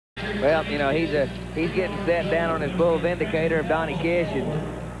Well, you know, he's getting set down on his bull Vindicator of Don Kish,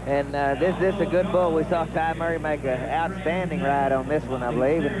 and this is a good bull. We saw Ty Murray make an outstanding ride on this one, I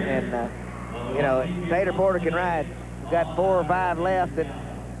believe, and you know, Tater Porter can ride. We've got 4 or 5 left, and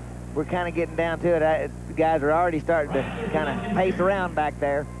we're kind of getting down to it. The guys are already starting to kind of pace around back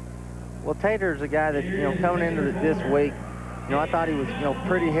there. Well, Tater's a guy that, you know, coming into this week, you know, I thought he was, you know,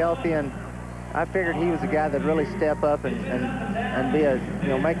 pretty healthy, and I figured he was a guy that really step up and be a, you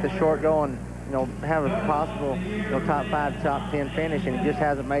know, make the short go and, you know, have a possible, you know, top 5, top 10 finish, and he just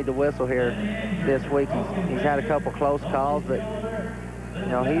hasn't made the whistle here this week. He's had a couple close calls, but, you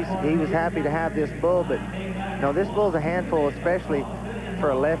know, he was happy to have this bull, but, you know, this bull's a handful, especially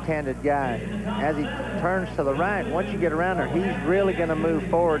for a left-handed guy. As he turns to the right, once you get around there, he's really going to move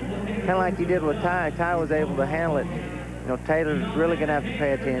forward, kind of like he did with Ty. Ty was able to handle it. You know, Tater's really going to have to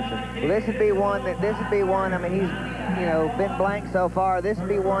pay attention. Well, this would be one, I mean, he's, you know, been blank so far. This would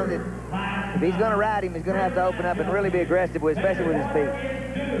be one that, if he's going to ride him, he's going to have to open up and really be aggressive, with, especially with his feet.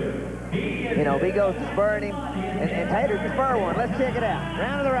 You know, if he goes to spurring him, and Tater can spur one. Let's check it out.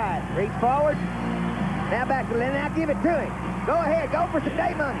 Round to the right. Reach forward. Now back to the left. Now give it to him. Go ahead. Go for some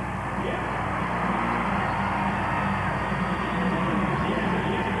day money.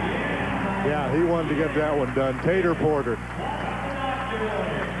 Yeah, he wanted to get that one done. Tater Porter.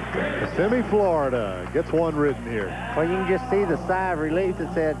 Kissimmee, Florida gets one ridden here. Well, you can just see the sigh of relief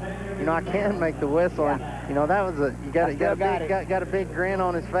that said, you know, I can make the whistle. Yeah. And, you know, that was got a big grin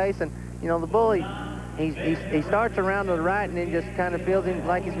on his face. And, you know, the bull, he starts around to the right and then just kind of feels him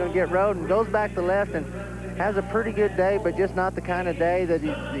like he's going to get rode and goes back to left and has a pretty good day, but just not the kind of day that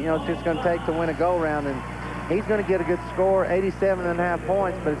he's, you know, it's just going to take to win a go-round. And he's going to get a good score, 87.5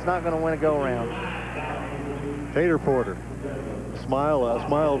 points, but it's not going to win a go-round. Tater Porter, a smile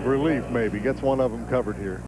of relief maybe, gets one of them covered here.